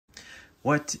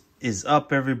What is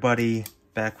up, everybody?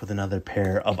 Back with another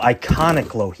pair of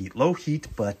iconic low heat. Low heat,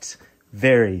 but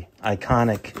very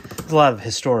iconic. There's a lot of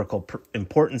historical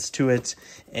importance to it,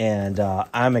 and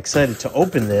I'm excited to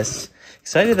open this.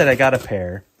 Excited that I got a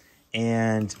pair,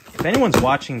 and if anyone's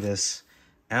watching this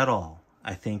at all,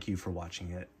 I thank you for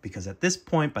watching it, because at this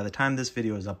point, by the time this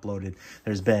video is uploaded,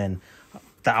 there's been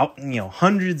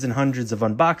hundreds and hundreds of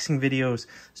unboxing videos.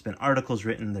 There's been articles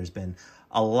written. There's been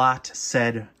a lot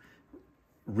said,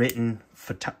 written,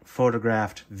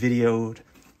 photographed, videoed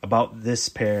about this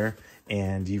pair,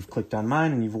 and you've clicked on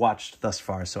mine and you've watched thus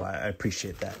far, so I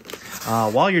appreciate that.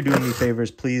 While you're doing me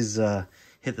favors, please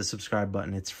hit the subscribe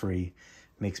button. It's free.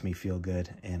 Makes me feel good,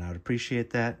 and I would appreciate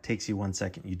that. Takes you 1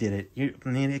 second. You did it.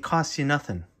 It costs you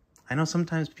nothing. I know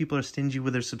sometimes people are stingy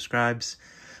with their subscribes,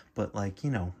 but I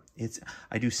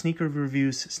do sneaker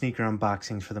reviews, sneaker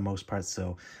unboxings for the most part,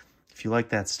 so if you like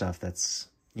that stuff,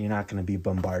 you're not going to be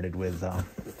bombarded with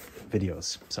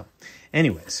videos. So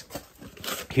anyways,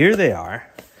 here they are.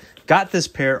 Got this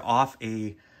pair off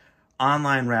a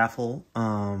online raffle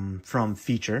from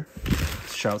Feature.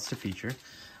 Shouts to Feature.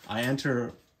 I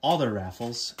enter all their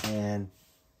raffles, and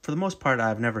for the most part,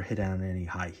 I've never hit on any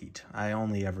high heat. I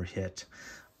only ever hit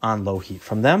on low heat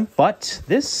from them, but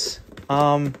this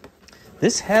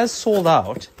has sold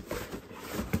out.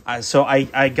 So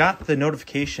I got the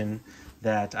notification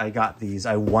that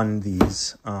I won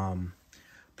these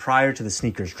prior to the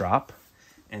sneakers drop,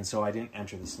 and so I didn't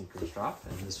enter the sneakers drop,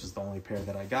 and this was the only pair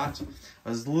that I got. I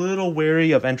was a little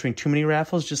wary of entering too many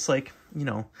raffles, just like,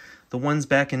 the ones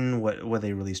back in what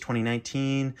they released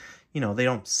 2019,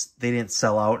 they didn't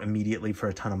sell out immediately for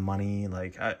a ton of money.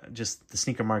 Like, just the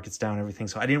sneaker market's down, everything,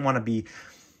 so I didn't want to be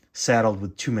saddled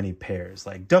with too many pairs.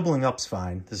 Like, doubling up's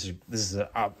fine. This is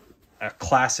a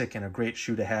classic and a great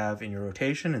shoe to have in your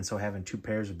rotation, and so having 2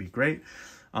 pairs would be great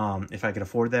if I could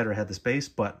afford that or had the space,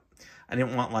 but I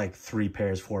didn't want like 3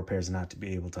 pairs, 4 pairs not to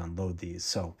be able to unload these.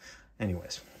 So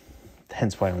anyways,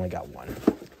 hence why I only got 1.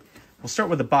 We'll start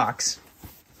with the box.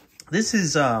 This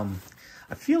is I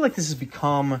feel like this has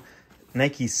become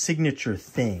Nike's signature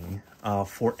thing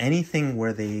for anything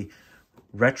where they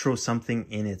retro something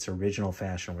in its original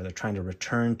fashion, where they're trying to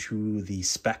return to the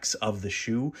specs of the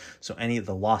shoe. So any of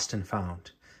the lost and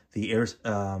found, the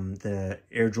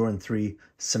Air Jordan 3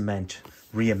 Cement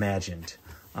reimagined,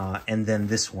 and then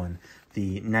this one,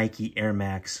 the Nike Air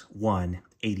Max 1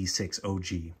 86 OG.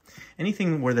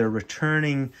 Anything where they're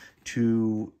returning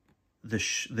to the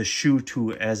shoe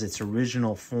to as its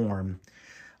original form,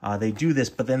 they do this,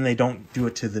 but then they don't do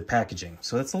it to the packaging.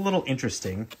 So that's a little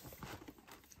interesting.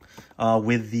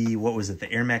 With the, the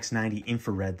Air Max 90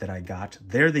 infrared that I got.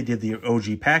 There they did the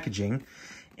OG packaging,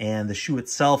 and the shoe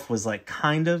itself was like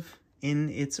kind of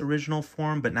in its original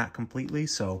form, but not completely.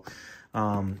 So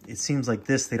it seems like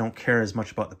they don't care as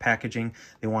much about the packaging.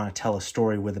 They want to tell a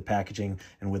story with the packaging,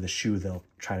 and with the shoe, they'll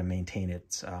try to maintain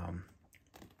its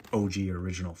OG or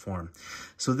original form.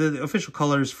 So the official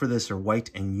colors for this are white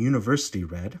and university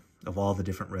red, of all the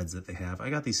different reds that they have.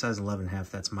 I got these size 11.5.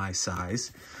 That's my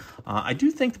size. I do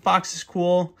think the box is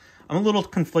cool. I'm a little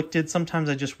conflicted. Sometimes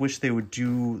I just wish they would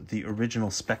do the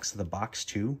original specs of the box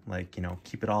too. Like,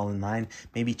 keep it all in line.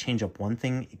 Maybe change up one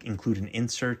thing, include an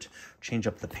insert, change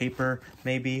up the paper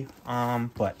maybe.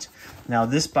 But now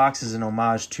this box is an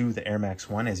homage to the Air Max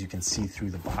 1, as you can see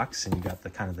through the box. And you got the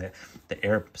kind of the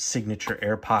air signature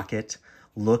air pocket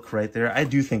look right there. I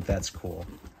do think that's cool.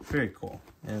 Very cool.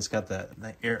 And it's got the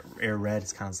air red.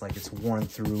 It's kind of like it's worn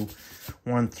through,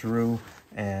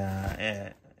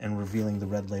 and revealing the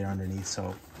red layer underneath.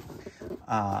 So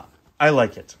I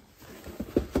like it.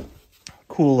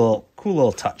 Cool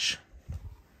little touch.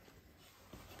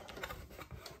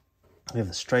 We have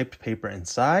the striped paper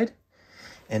inside,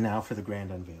 and now for the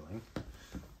grand unveiling.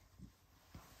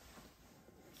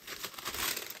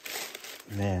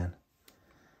 Man,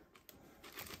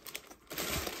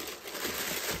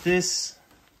 this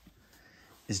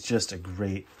is just a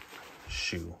great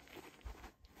shoe.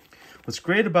 What's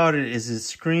great about it is it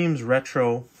screams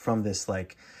retro from this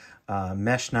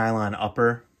mesh nylon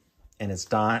upper, and it's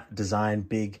designed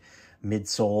big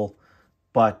midsole,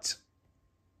 but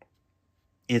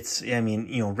it's,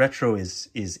 retro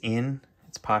is in,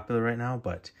 it's popular right now,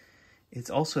 but it's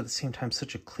also at the same time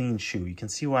such a clean shoe. You can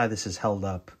see why this has held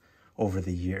up over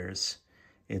the years.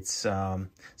 It's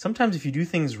sometimes if you do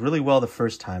things really well the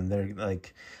first time, they're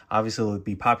obviously they'll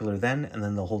be popular then, and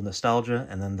then they'll hold nostalgia,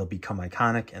 and then they'll become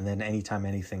iconic, and then anytime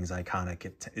anything's iconic,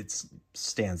 it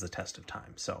stands the test of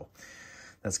time. So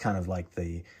that's kind of like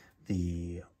the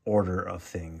order of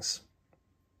things.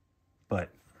 But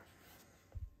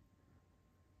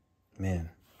man,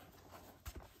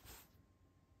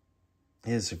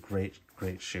 It is a great,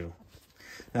 great shoe.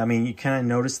 I mean, you kind of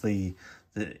notice the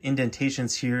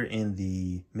indentations here in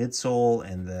the midsole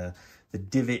and the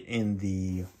divot in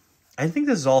the... I think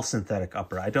this is all synthetic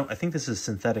upper. I think this is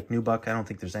synthetic nubuck. I don't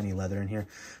think there's any leather in here.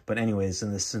 But anyways,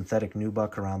 in this synthetic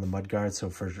nubuck around the mudguard, so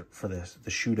for the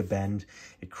shoe to bend,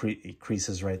 it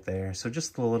creases right there. So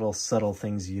just the little subtle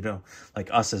things, you know, like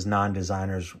us as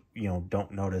non-designers, you know,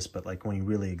 don't notice, but like when you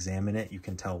really examine it, you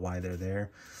can tell why they're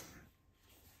there.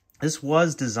 This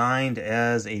was designed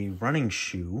as a running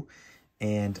shoe,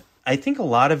 and I think a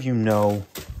lot of you know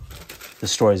the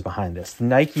stories behind this.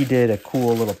 Nike did a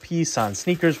cool little piece on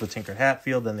sneakers with Tinker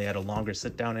Hatfield, and they had a longer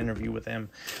sit-down interview with him.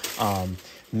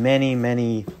 Many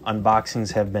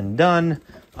unboxings have been done,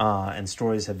 and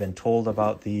stories have been told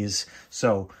about these.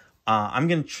 So I'm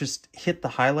going to just hit the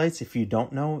highlights. If you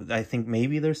don't know, I think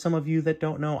maybe there's some of you that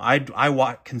don't know.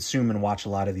 I consume and watch a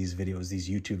lot of these videos, these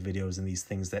YouTube videos and these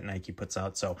things that Nike puts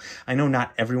out. So I know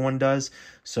not everyone does.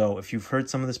 So if you've heard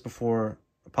some of this before,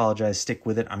 apologize, stick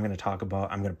with it. I'm going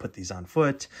to put these on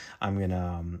foot. I'm going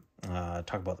to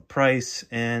talk about the price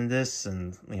and this,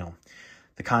 and, you know,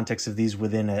 the context of these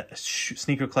within a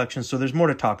sneaker collection. So there's more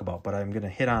to talk about, but I'm going to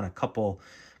hit on a couple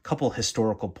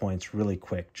historical points really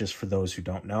quick, just for those who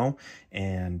don't know,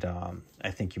 and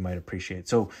I think you might appreciate.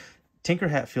 So Tinker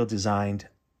Hatfield designed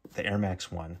the Air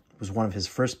Max 1. It was one of his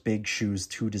first big shoes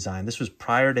to design. This was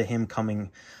prior to him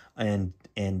coming and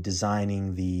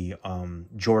designing the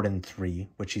Jordan 3,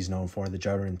 which he's known for, the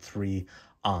Jordan 3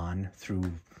 on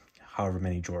through however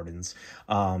many Jordans.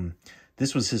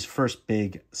 This was his first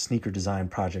big sneaker design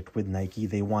project with Nike.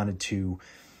 They wanted to...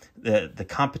 The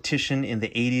competition in the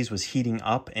 80s was heating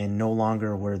up, and no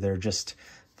longer were there just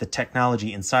the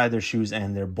technology inside their shoes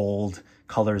and their bold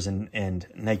colors, and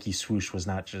Nike swoosh was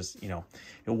not just, you know,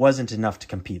 it wasn't enough to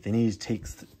compete. They needed to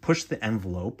push the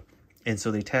envelope, and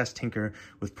so they tasked Tinker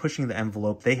with pushing the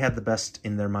envelope. They had the best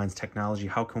in their minds technology.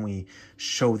 How can we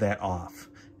show that off?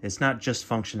 It's not just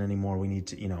function anymore. We need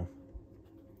to, you know,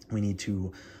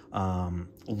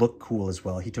 look cool as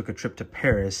well. He took a trip to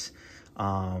Paris.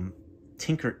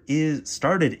 Tinker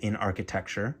started in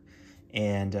architecture,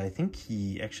 and I think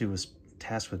he actually was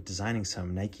tasked with designing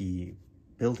some Nike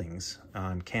buildings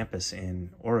on campus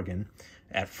in Oregon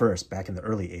at first, back in the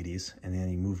early 80s, and then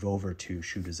he moved over to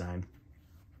shoe design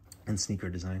and sneaker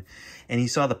design. And he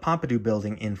saw the Pompidou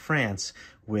building in France,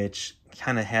 which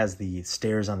kind of has the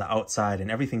stairs on the outside and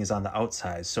everything is on the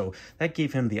outside. So that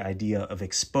gave him the idea of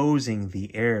exposing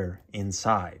the air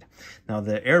inside. Now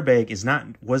the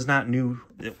airbag was not new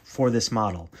for this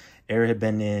model. Air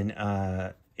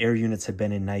units had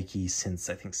been in Nike since,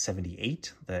 I think,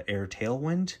 78, the Air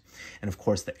Tailwind. And of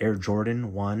course the Air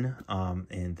Jordan 1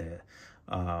 and the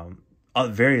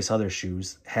various other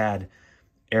shoes had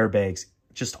airbags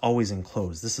just always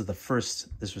enclosed.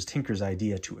 This was Tinker's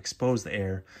idea to expose the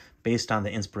air based on the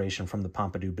inspiration from the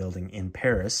Pompidou building in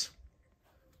Paris.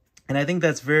 And I think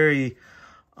that's very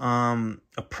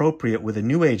appropriate with a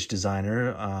new age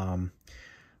designer,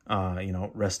 you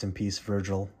know, rest in peace,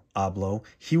 Virgil Abloh.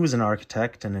 He was an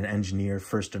architect and an engineer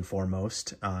first and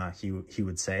foremost, he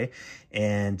would say.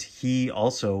 And he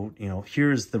also, you know,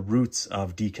 here's the roots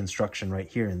of deconstruction right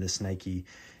here in this Nike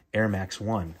Air Max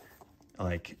 1.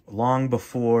 Like long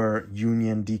before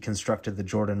Union deconstructed the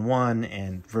Jordan 1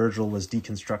 and Virgil was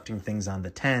deconstructing things on the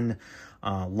 10,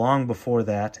 long before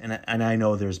that, and I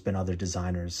know there's been other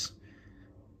designers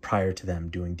prior to them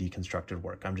doing deconstructed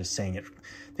work. I'm just saying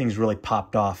things really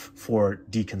popped off for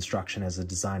deconstruction as a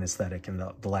design aesthetic in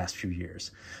the last few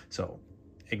years. So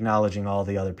acknowledging all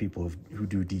the other people who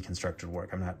do deconstructed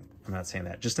work. I'm not saying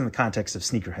that, just in the context of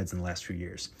sneakerheads in the last few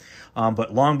years.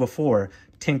 But long before,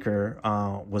 Tinker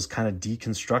was kind of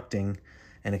deconstructing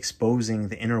and exposing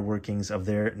the inner workings of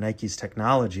their Nike's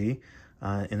technology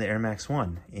in the Air Max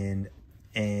 1 in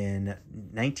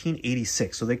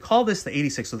 1986. So they call this the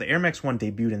 86. So the Air Max 1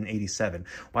 debuted in 87.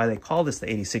 Why they call this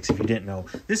the 86, if you didn't know,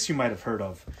 this you might have heard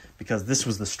of, because this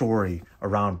was the story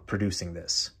around producing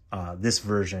this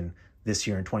version this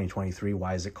year in 2023.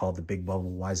 Why is it called the Big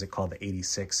Bubble? Why is it called the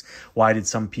 86? Why did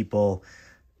some people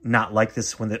not like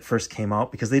this when it first came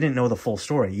out? Because they didn't know the full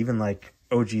story. Even like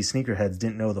OG sneakerheads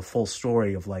didn't know the full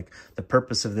story of like the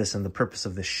purpose of this and the purpose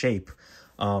of this shape.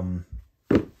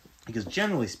 Because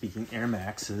generally speaking, Air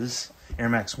Max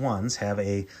 1s have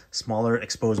a smaller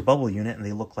exposed bubble unit, and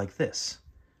they look like this.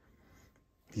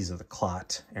 These are the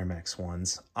clot Air Max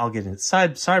 1s. I'll get into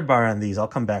sidebar on these. I'll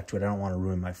come back to it. I don't want to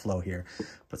ruin my flow here,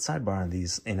 but sidebar on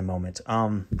these in a moment.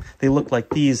 They look like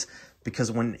these because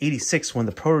when 86, when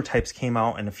the prototypes came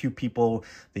out and a few people,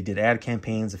 they did ad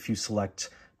campaigns, a few select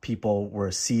people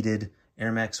were seeded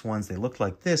Air Max 1s. They looked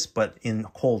like this, but in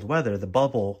cold weather, the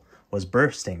bubble was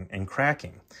bursting and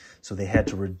cracking. So they had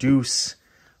to reduce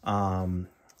the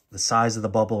size of the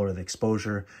bubble or the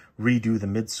exposure, redo the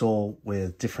midsole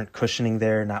with different cushioning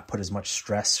there, not put as much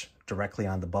stress directly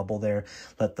on the bubble there,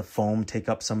 let the foam take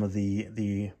up some of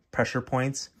the pressure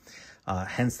points.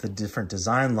 Hence the different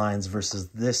design lines versus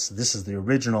this. This is the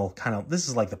original this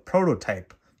is like the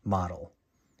prototype model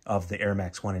of the Air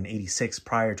Max 1 in '86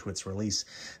 prior to its release.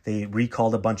 They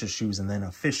recalled a bunch of shoes and then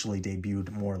officially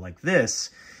debuted more like this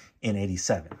in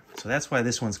 '87. So that's why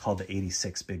this one's called the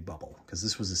 '86 Big Bubble, because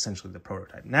this was essentially the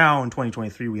prototype. Now in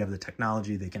 2023, we have the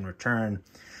technology. They can return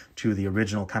to the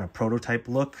original kind of prototype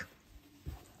look.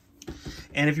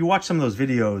 And if you watch some of those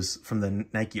videos from the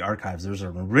Nike archives, there's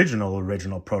an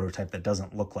original prototype that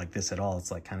doesn't look like this at all.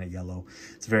 It's like kind of yellow.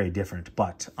 It's very different.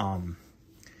 But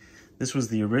this was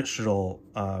the original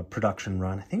production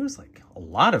run. I think it was like a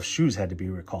lot of shoes had to be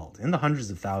recalled, in the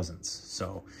hundreds of thousands.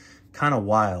 So kind of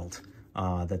wild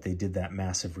that they did that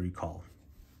massive recall.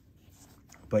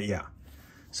 But yeah,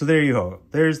 so there you go.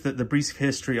 There's the brief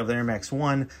history of the Air Max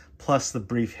 1 plus the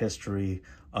brief history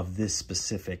of this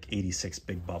specific '86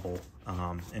 Big Bubble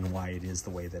and why it is the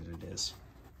way that it is.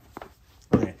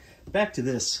 Okay, back to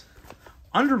this.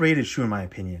 Underrated shoe in my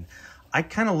opinion. I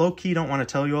kind of low-key don't want to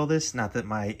tell you all this. Not that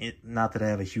I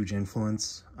have a huge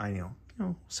influence. You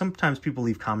know, sometimes people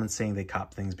leave comments saying they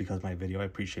cop things because of my video. I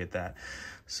appreciate that.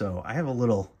 So I have a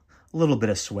little bit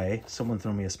of sway. Someone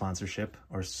throw me a sponsorship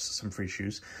or some free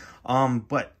shoes.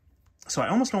 But so I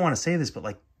almost don't want to say this, but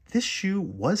like, this shoe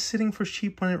was sitting for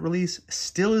cheap when it released,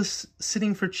 still is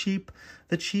sitting for cheap.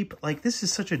 Like, this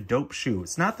is such a dope shoe.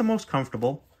 It's not the most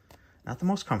comfortable, but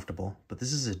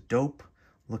this is a dope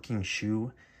looking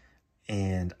shoe.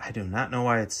 And I do not know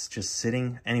why it's just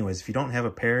sitting. Anyways, if you don't have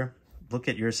a pair, look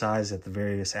at your size at the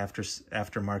various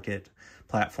aftermarket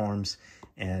platforms.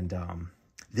 And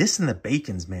this and the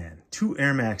Bacons, man, 2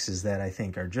 Air Maxes that I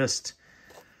think are just,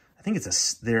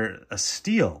 they're a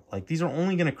steal. Like, these are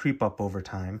only going to creep up over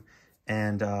time.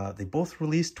 And they both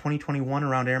released 2021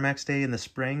 around Air Max Day in the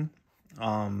spring.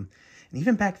 And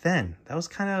even back then, that was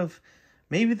kind of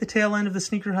maybe the tail end of the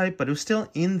sneaker hype, but it was still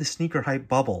in the sneaker hype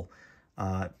bubble,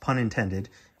 pun intended.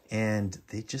 And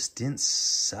they just didn't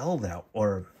sell that,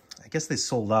 or I guess they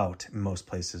sold out in most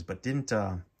places, but didn't,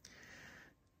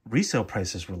 resale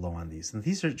prices were low on these. And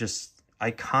these are just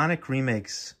iconic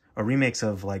remakes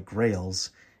of like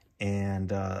Grails. And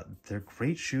they're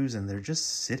great shoes, and they're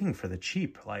just sitting for the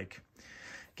cheap. Like,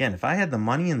 again, if I had the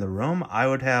money in the room, I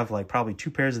would have like probably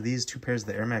 2 pairs of these, 2 pairs of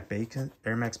the Air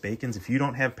Max Bacons. If you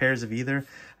don't have pairs of either,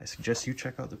 I suggest you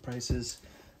check out the prices.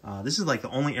 This is like the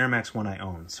only Air Max 1 I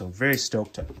own, so very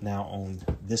stoked to now own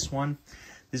this one.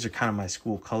 These are kind of my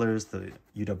school colors, the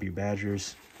UW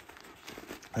Badgers.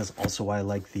 That's also why I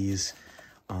like these.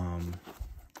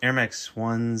 Air Max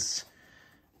 1s.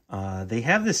 They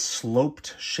have this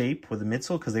sloped shape with the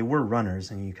midsole because they were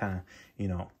runners, and you kind of,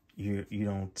 you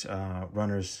don't,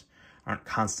 runners aren't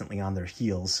constantly on their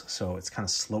heels, so it's kind of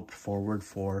sloped forward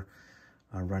for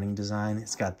running design.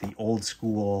 It's got the old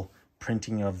school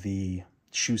printing of the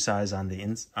shoe size on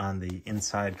the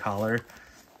inside collar,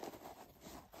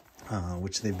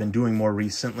 which they've been doing more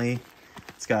recently.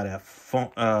 It's got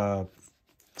a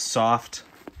soft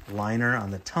liner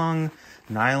on the tongue,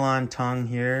 nylon tongue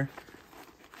here.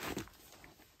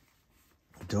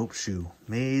 Dope shoe.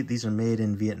 These are made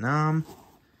in Vietnam.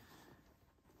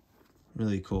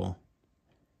 Really cool.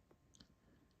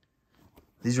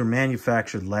 These were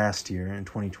manufactured last year in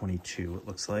 2022, it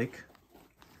looks like.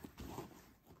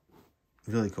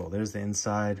 Really cool. There's the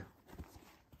inside.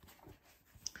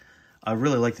 I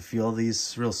really like the feel of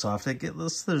these. Real soft.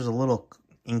 There's a little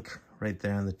ink right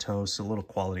there on the toe, so a little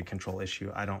quality control issue.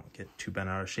 I don't get too bent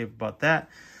out of shape about that.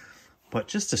 But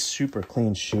just a super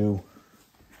clean shoe.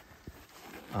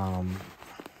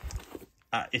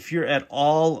 If you're at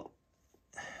all,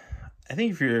 I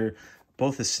think if you're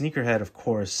both a sneakerhead, of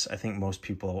course, I think most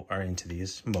people are into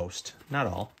these. Most, not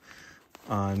all.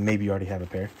 Maybe you already have a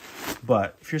pair.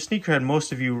 But if you're a sneakerhead,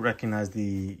 most of you recognize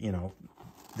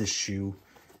this shoe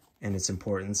and its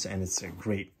importance, and it's a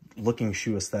great looking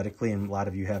shoe aesthetically, and a lot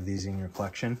of you have these in your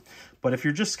collection. But if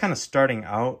you're just kind of starting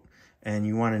out and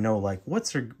you want to know, like,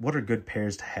 what are good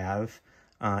pairs to have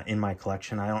in my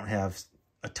collection, I don't have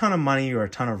a ton of money or a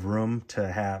ton of room to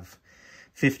have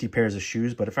 50 pairs of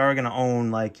shoes, but if I were going to own,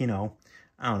 like, I don't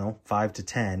know, 5 to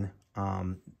 10,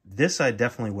 this I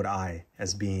definitely would eye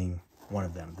as being one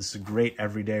of them. This is great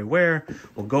everyday wear.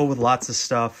 Will go with lots of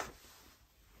stuff.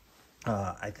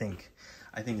 I think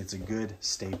it's a good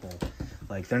staple.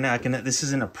 Like, they're not gonna, this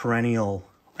isn't a perennial,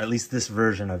 at least this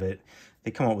version of it. They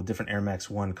come out with different Air Max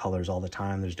 1 colors all the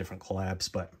time. There's different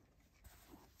collabs, but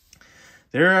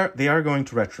They are going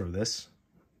to retro this.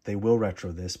 They will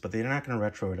retro this, but they're not going to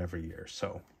retro it every year.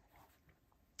 So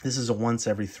this is a once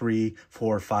every 3,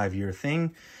 4, 5 year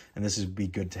thing. And this would be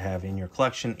good to have in your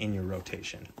collection, in your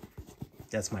rotation.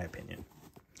 That's my opinion.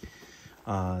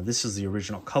 This is the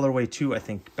original colorway too. I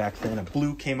think back then a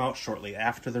blue came out shortly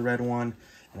after the red one.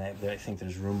 And I think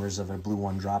there's rumors of a blue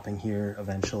one dropping here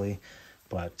eventually.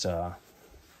 But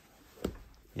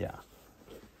yeah.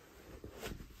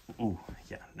 Ooh,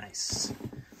 yeah, nice.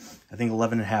 I think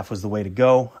 11.5 was the way to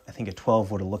go. I think a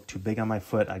 12 would have looked too big on my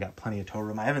foot. I got plenty of toe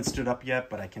room. I haven't stood up yet,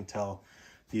 but I can tell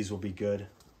these will be good.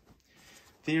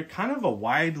 They're kind of a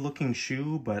wide looking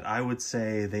shoe, but I would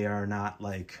say they are not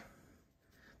like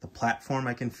the platform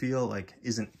I can feel like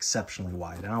isn't exceptionally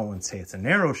wide. I wouldn't say it's a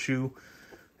narrow shoe.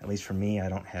 At least for me, I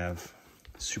don't have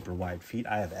super wide feet.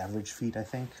 I have average feet, I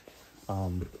think.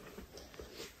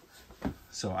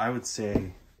 So I would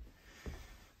say,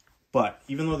 but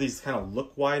even though these kind of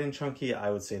look wide and chunky, I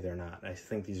would say they're not. I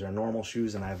think these are normal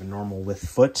shoes and I have a normal width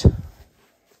foot.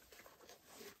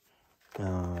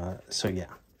 So yeah,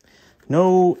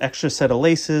 no extra set of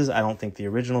laces. I don't think the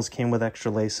originals came with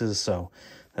extra laces, so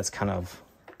that's kind of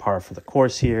par for the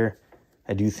course here.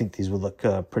 I do think these would look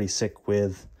pretty sick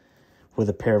with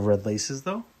a pair of red laces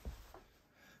though.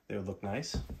 They would look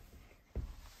nice.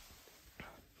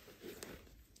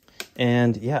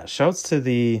 And yeah, shouts to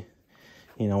the,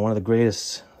 you know, one of the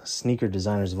greatest sneaker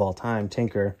designers of all time,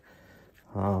 Tinker,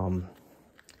 and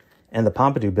the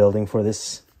Pompidou building for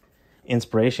this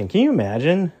inspiration. Can you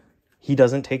imagine he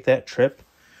doesn't take that trip,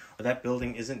 or that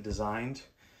building isn't designed?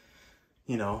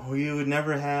 You know, we would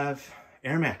never have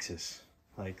airmaxes.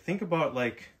 Like, think about,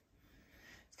 like,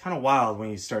 it's kind of wild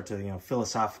when you start to, you know,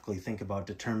 philosophically think about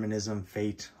determinism,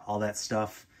 fate, all that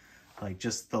stuff. Like,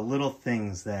 just the little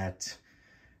things that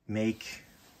make,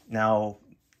 now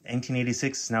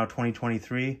 1986 is now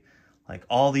 2023, like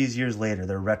all these years later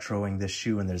they're retroing this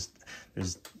shoe, and there's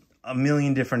a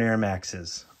million different Air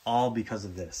Maxes, all because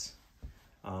of this.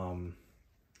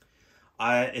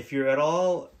 If you're at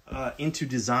all into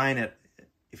design,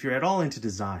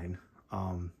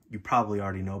 you probably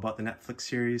already know about the Netflix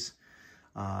series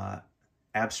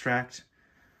Abstract.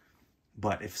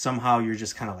 But if somehow you're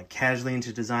just kind of like casually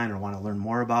into design or want to learn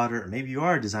more about it, or maybe you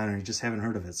are a designer and you just haven't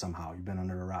heard of it somehow, you've been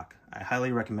under a rock, I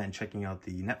highly recommend checking out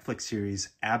the Netflix series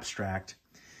Abstract.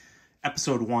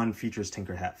 Episode 1 features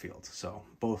Tinker Hatfield. So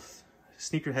both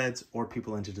sneakerheads or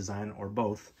people into design, or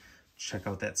both, check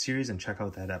out that series and check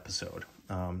out that episode.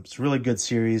 It's a really good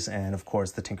series, and of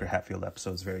course the Tinker Hatfield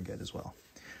episode is very good as well.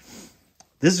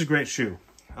 This is a great shoe.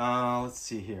 Let's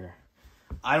see here.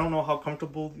 I don't know how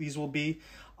comfortable these will be.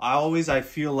 I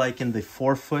feel like in the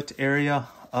forefoot area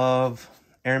of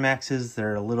Air Maxes,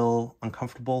 they're a little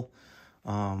uncomfortable.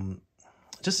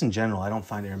 Just in general, I don't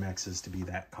find Air Maxes to be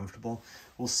that comfortable.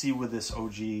 We'll see with this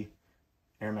OG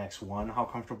Air Max 1 how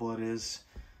comfortable it is,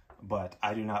 but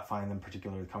I do not find them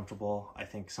particularly comfortable. I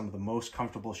think some of the most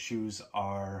comfortable shoes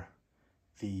are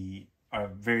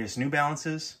various New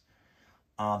Balances.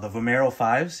 The Vomero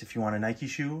 5s, if you want a Nike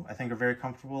shoe, I think are very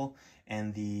comfortable.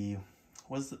 And the,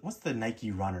 what's the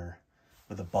Nike runner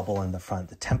with a bubble in the front?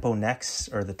 The Tempo Next,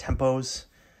 or the Tempos,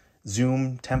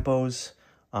 Zoom Tempos,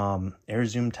 Air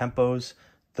Zoom Tempos.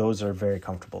 Those are very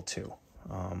comfortable too.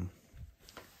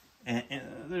 And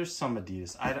there's some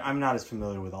Adidas. I'm not as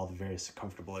familiar with all the various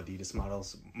comfortable Adidas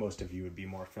models. Most of you would be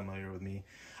more familiar with me.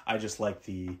 I just like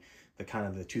the kind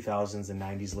of the 2000s and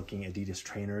 90s looking Adidas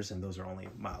trainers, and those are only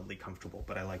mildly comfortable,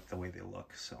 but I like the way they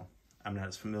look, so I'm not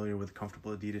as familiar with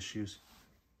comfortable Adidas shoes.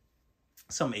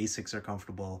 Some Asics are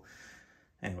comfortable.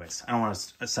 Anyways, I don't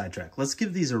want to sidetrack. Let's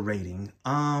give these a rating.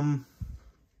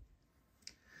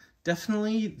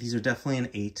 These are definitely an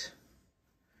 8.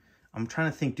 I'm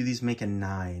trying to think, do these make a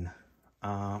 9?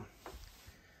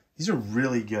 These are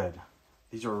really good.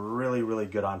 These are really, really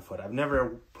good on foot. I've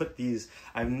never put these,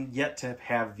 I've yet to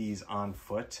have these on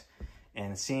foot,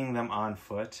 and seeing them on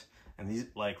foot, and these,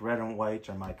 like red and white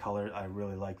are my color. I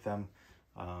really like them.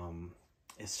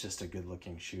 It's just a good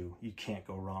looking shoe. You can't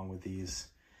go wrong with these.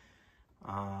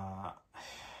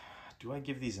 Do I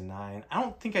give these a 9? I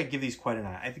don't think I give these quite a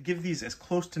 9. I give these as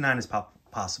close to 9 as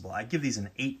possible. I give these an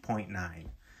 8.9.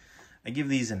 I give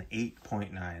these an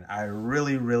 8.9. I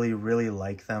really, really, really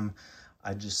like them.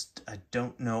 I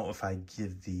don't know if I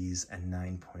give these a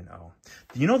 9.0.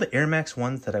 You know the Air Max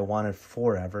ones that I wanted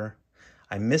forever?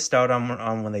 I missed out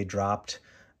on when they dropped,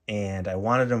 and I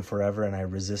wanted them forever, and I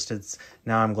resisted.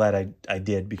 Now I'm glad I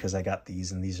did, because I got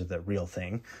these, and these are the real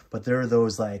thing. But there are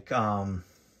those, like,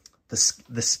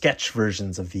 the sketch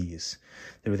versions of these.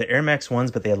 They were the Air Max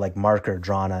ones, but they had, like, marker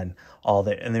drawn on all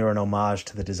the, and they were an homage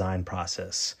to the design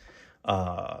process.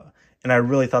 and I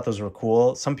really thought those were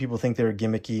cool. Some people think they were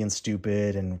gimmicky and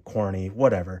stupid and corny,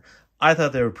 whatever. I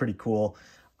thought they were pretty cool.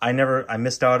 I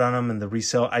missed out on them in the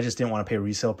resale. I just didn't want to pay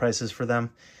resale prices for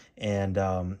them. And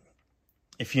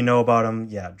if you know about them,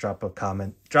 yeah, drop a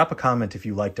comment. Drop a comment if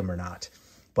you liked them or not.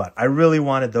 But I really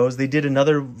wanted those. They did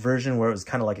another version where it was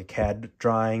kind of like a CAD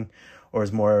drawing, or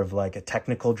is more of like a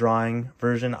technical drawing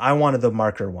version. I wanted the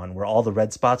marker one where all the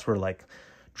red spots were like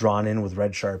drawn in with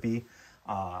red Sharpie.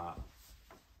 And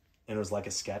it was like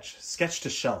a sketch to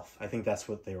shelf. I think that's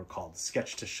what they were called,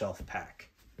 sketch to shelf pack.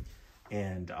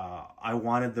 And I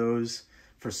wanted those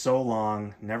for so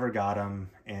long, never got them.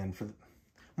 And for the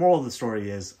moral of the story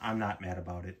is I'm not mad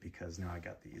about it because now I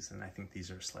got these, and I think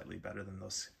these are slightly better than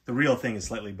those. The real thing is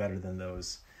slightly better than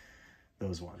those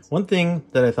ones. One thing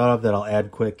that I thought of that I'll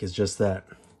add quick is just that,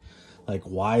 like,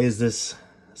 why is this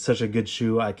such a good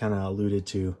shoe? I kind of alluded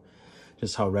to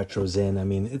just how retro's in. I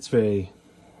mean, it's very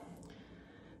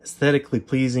aesthetically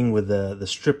pleasing with the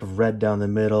strip of red down the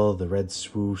middle. The red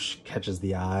swoosh catches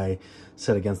the eye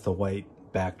set against the white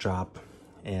backdrop.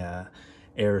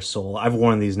 Air sole. I've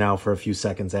worn these now for a few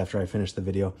seconds after I finished the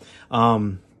video.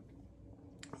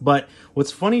 But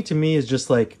what's funny to me is just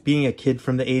like being a kid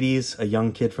from the 80s, a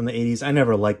young kid from the 80s. I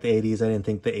never liked the 80s. I didn't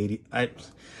think the 80s.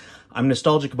 I'm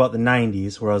nostalgic about the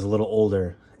 90s, where I was a little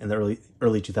older, in the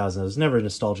early 2000s. I was never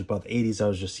nostalgic about the 80s. I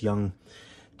was just a young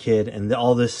kid, and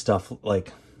all this stuff,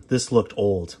 like, this looked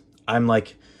old. I'm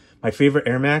like, my favorite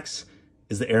Air Max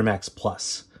is the Air Max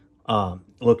Plus. It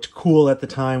looked cool at the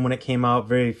time when it came out,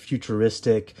 very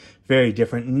futuristic, very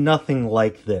different, nothing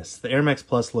like this. The Air Max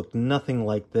Plus looked nothing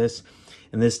like this,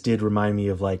 and this did remind me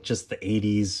of like just the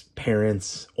 80s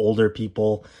parents, older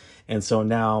people. And so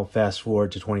now, fast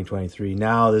forward to 2023,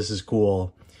 now this is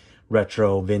cool,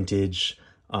 retro, vintage,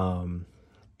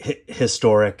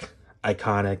 historic,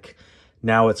 iconic.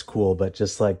 Now it's cool, but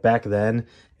just like back then,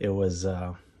 it was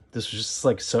this was just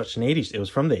like such an 80s. It was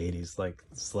from the 80s, like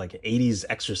it's like an 80s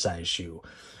exercise shoe.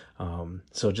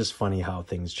 So just funny how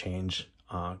things change.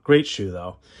 Great shoe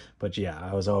though. But yeah,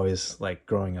 I was always like,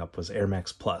 growing up, was Air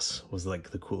Max Plus was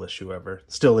like the coolest shoe ever.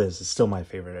 Still is. It's still my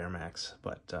favorite Air Max.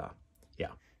 But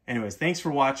yeah. Anyways, thanks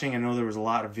for watching. I know there was a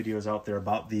lot of videos out there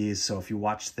about these, so if you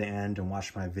watched the end and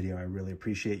watched my video, I really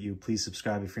appreciate you. Please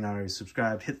subscribe if you're not already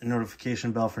subscribed. Hit the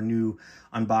notification bell for new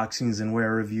unboxings and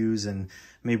wear reviews, and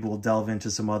maybe we'll delve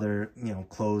into some other,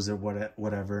 clothes or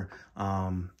whatever.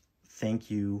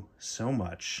 Thank you so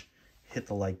much. Hit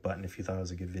the like button if you thought it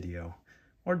was a good video,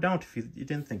 or don't if you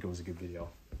didn't think it was a good video.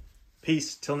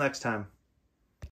 Peace. Till next time.